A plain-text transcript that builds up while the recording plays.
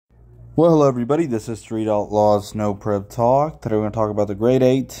Well, hello everybody, this is Street Outlaws No Prep Talk. Today we're going to talk about the Grade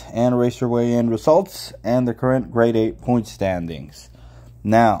 8 and Raceway end results and the current Grade 8 point standings.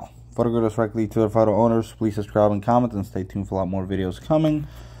 Now, before I go directly to the photo owners, please subscribe and comment and stay tuned for a lot more videos coming.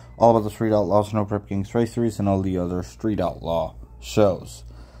 All about the Street Outlaws No Prep Kings Race Series and all the other Street Outlaw shows.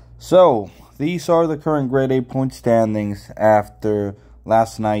 So, these are the current Grade 8 point standings after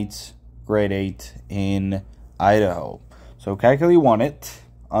last night's Grade 8 in Idaho. So, Kakali won it.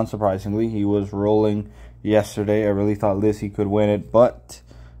 Unsurprisingly, he was rolling yesterday. I really thought Lizzie could win it, but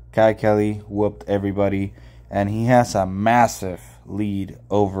Kai Kelly whooped everybody, and he has a massive lead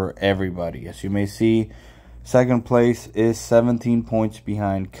over everybody. As you may see, second place is 17 points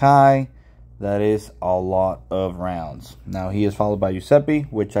behind Kai. That is a lot of rounds. Now, he is followed by Giuseppe,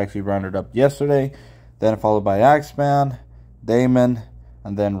 which actually rounded up yesterday. Then followed by Axeman, Damon,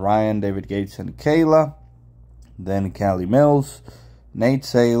 and then Ryan, David Gates, and Kayla. Then Callie Mills, Nate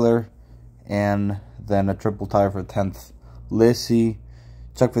Saylor, and then a triple tie for 10th, Lissy,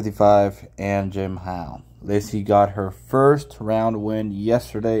 Chuck 55, and Jim Howe. Lissy got her first round win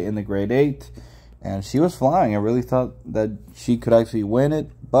yesterday in the Grade 8, and she was flying. I really thought that she could actually win it,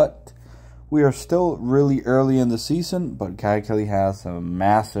 but we are still really early in the season, but Kai Kelly has a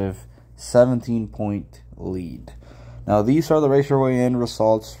massive 17-point lead. Now, these are the Raceway end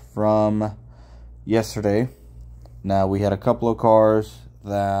results from yesterday. Now, we had a couple of cars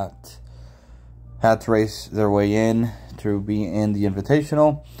that had to race their way in to be in the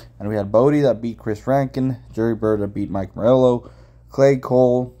Invitational. And we had Bodie that beat Chris Rankin, Jerry Bird that beat Mike Morello, Clay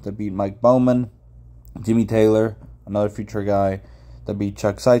Cole that beat Mike Bowman, Jimmy Taylor, another future guy, that beat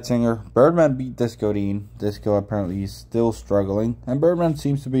Chuck Seitzinger. Birdman beat Disco Dean. Disco apparently is still struggling, and Birdman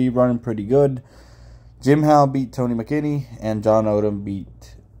seems to be running pretty good. Jim Howe beat Tony McKinney, and John Odom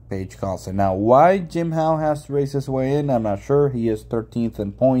beat Paige Carlson. Now, why Jim Howe has to race his way in, I'm not sure. He is 13th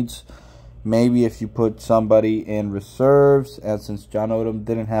in points. Maybe if you put somebody in reserves, and since John Odom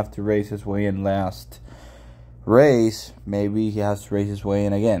didn't have to race his way in last race, maybe he has to race his way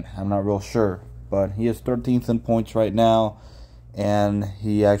in again. I'm not real sure. But he is 13th in points right now, and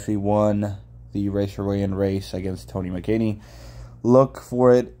he actually won the Raceway in race against Tony McKinney. Look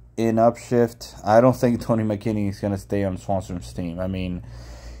for it in Upshift. I don't think Tony McKinney is going to stay on Swanstrom's team. I mean,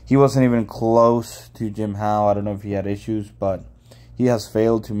 he wasn't even close to Jim Howe. I don't know if he had issues, but he has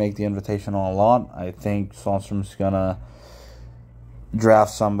failed to make the Invitational a lot. I think Swanstrom's going to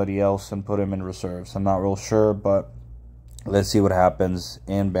draft somebody else and put him in reserves. I'm not real sure, but let's see what happens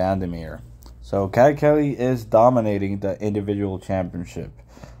in Bandimere. So, Kai Kelly is dominating the individual championship.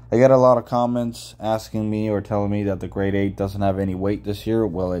 I get a lot of comments asking me or telling me that the Grade 8 doesn't have any weight this year.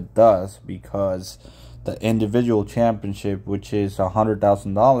 Well, it does, because the individual championship, which is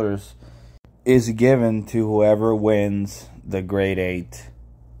 $100,000, is given to whoever wins the Grade 8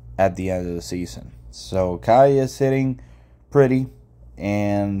 at the end of the season. So Kai is sitting pretty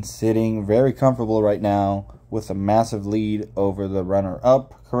and sitting very comfortable right now with a massive lead over the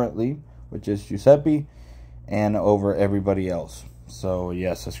runner-up currently, which is Giuseppe, and over everybody else. So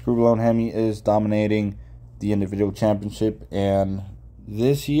yes, the Screwballoon Hemi is dominating the individual championship, and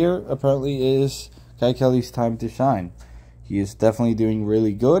this year apparently is Kai Kelly's time to shine. He is definitely doing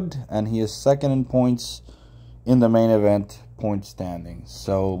really good, and he is second in points in the main event point standings.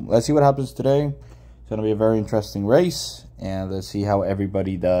 So let's see what happens today. It's going to be a very interesting race, and let's see how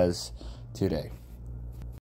everybody does today.